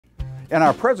In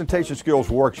our presentation skills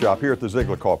workshop here at the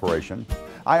Ziegler Corporation,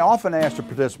 I often ask the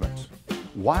participants,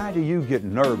 why do you get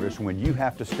nervous when you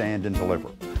have to stand and deliver?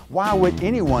 Why would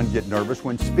anyone get nervous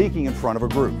when speaking in front of a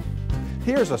group?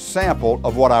 Here's a sample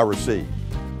of what I received.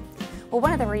 Well,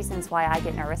 one of the reasons why I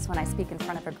get nervous when I speak in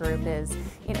front of a group is,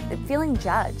 feeling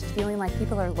judged, feeling like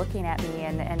people are looking at me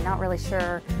and not really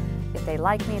sure if they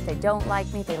like me, if they don't like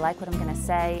me, if they like what I'm going to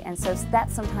say, and so that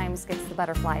sometimes gets the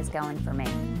butterflies going for me.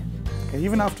 Okay,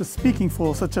 even after speaking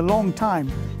for such a long time,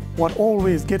 what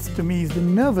always gets to me is the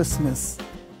nervousness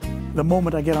the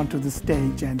moment I get onto the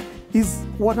stage. And is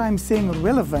what I'm saying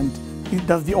relevant?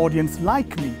 Does the audience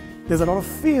like me? There's a lot of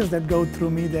fears that go through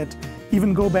me that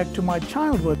even go back to my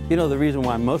childhood. You know, the reason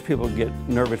why most people get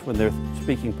nervous when they're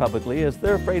speaking publicly is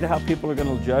they're afraid of how people are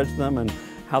going to judge them and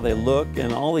how they look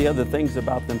and all the other things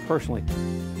about them personally.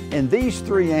 In these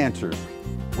three answers,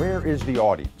 where is the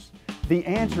audience? The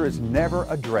answer is never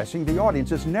addressing the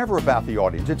audience. It's never about the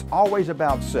audience. It's always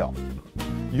about self.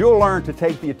 You'll learn to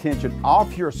take the attention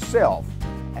off yourself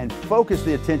and focus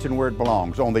the attention where it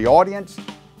belongs, on the audience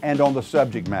and on the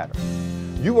subject matter.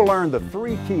 You will learn the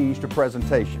three keys to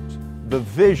presentations: the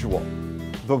visual,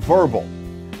 the verbal,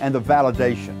 and the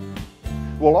validation.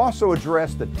 We'll also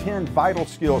address the 10 vital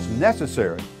skills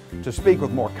necessary to speak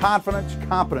with more confidence,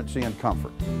 competency, and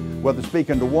comfort, whether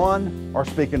speaking to one or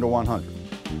speaking to 100.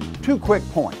 2 quick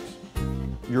points.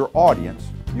 Your audience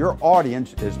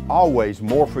is always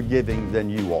more forgiving than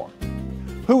you are.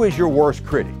 Who is your worst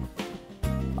critic?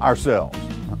 Ourselves,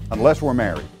 unless we're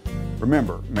married.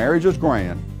 Remember, marriage is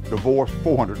grand, divorce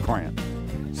 400 grand.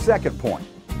 2nd point,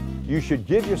 you should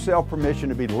give yourself permission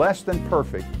to be less than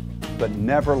perfect, but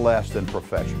never less than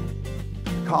professional.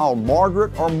 Call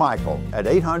Margaret or Michael at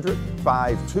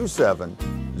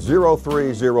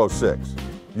 800-527-0306.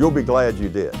 You'll be glad you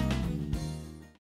did.